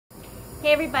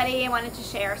Hey everybody, I wanted to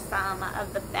share some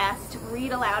of the best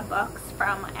read aloud books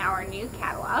from our new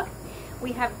catalog.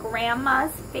 We have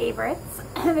Grandma's Favorites.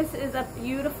 This is a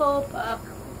beautiful book,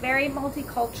 very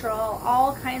multicultural,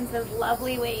 all kinds of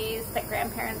lovely ways that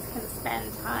grandparents can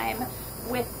spend time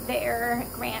with their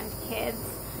grandkids.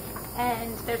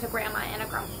 And there's a grandma and a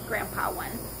grandpa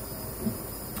one.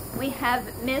 We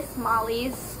have Miss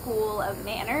Molly's School of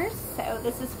Manners, so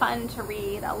this is fun to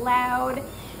read aloud.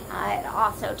 It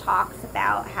also talks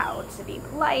about how to be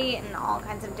polite and all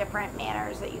kinds of different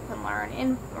manners that you can learn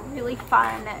in a really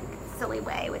fun, silly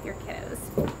way with your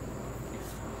kiddos.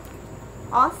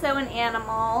 Also an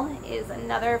Animal is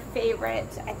another favorite,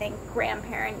 I think,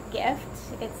 grandparent gift.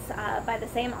 It's by the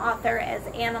same author as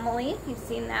Animal-y, if you've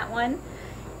seen that one.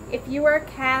 If you were a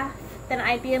calf, then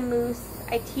I'd be a moose.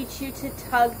 I teach you to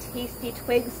tug tasty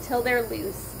twigs till they're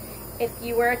loose. If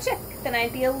you were a chick, then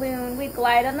I'd be a loon. We'd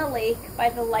glide on the lake by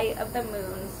the light of the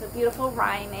moon. So beautiful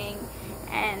rhyming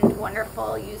and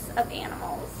wonderful use of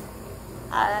animals.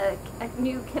 A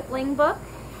new Kipling book,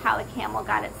 How the Camel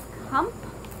Got Its Hump.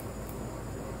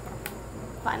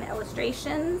 Fun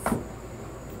illustrations.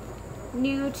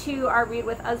 New to our Read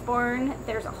with Usborne,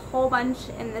 there's a whole bunch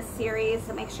in this series,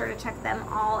 so make sure to check them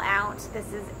all out.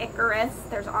 This is Icarus.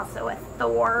 There's also a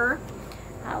Thor.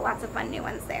 Lots of fun new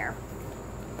ones there.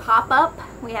 Pop-up,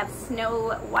 we have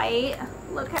Snow White.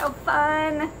 Look how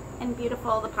fun and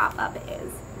beautiful the pop-up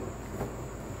is.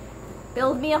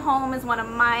 Build Me a Home is one of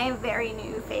my very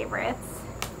new favorites.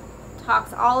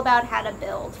 Talks all about how to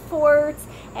build forts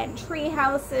and tree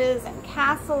houses and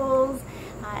castles,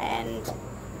 and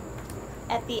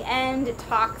at the end it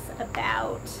talks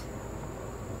about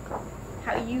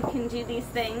how you can do these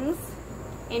things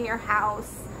in your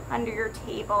house, under your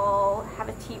table, have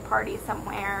a tea party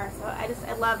somewhere. So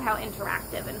I love how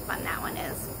interactive and fun that one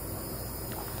is.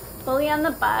 Bully on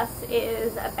the Bus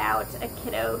is about a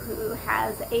kiddo who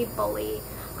has a bully,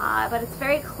 but it's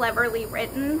very cleverly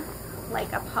written,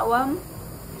 like a poem.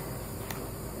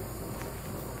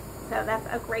 So that's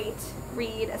a great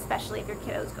read, especially if your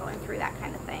kiddo's going through that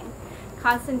kind of thing.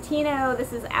 Constantino,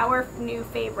 this is our new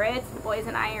favorite. The boys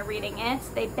and I are reading it.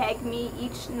 They beg me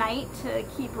each night to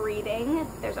keep reading.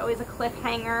 There's always a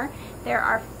cliffhanger. There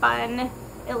are fun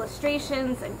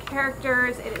illustrations and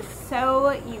characters. It is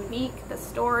so unique, the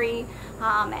story,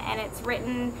 and it's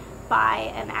written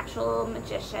by an actual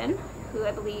magician who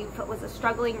I believe was a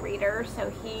struggling reader,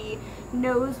 so he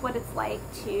knows what it's like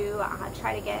to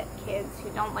try to get kids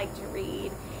who don't like to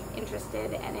read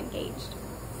interested and engaged.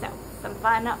 So, some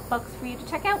fun books for you to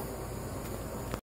check out.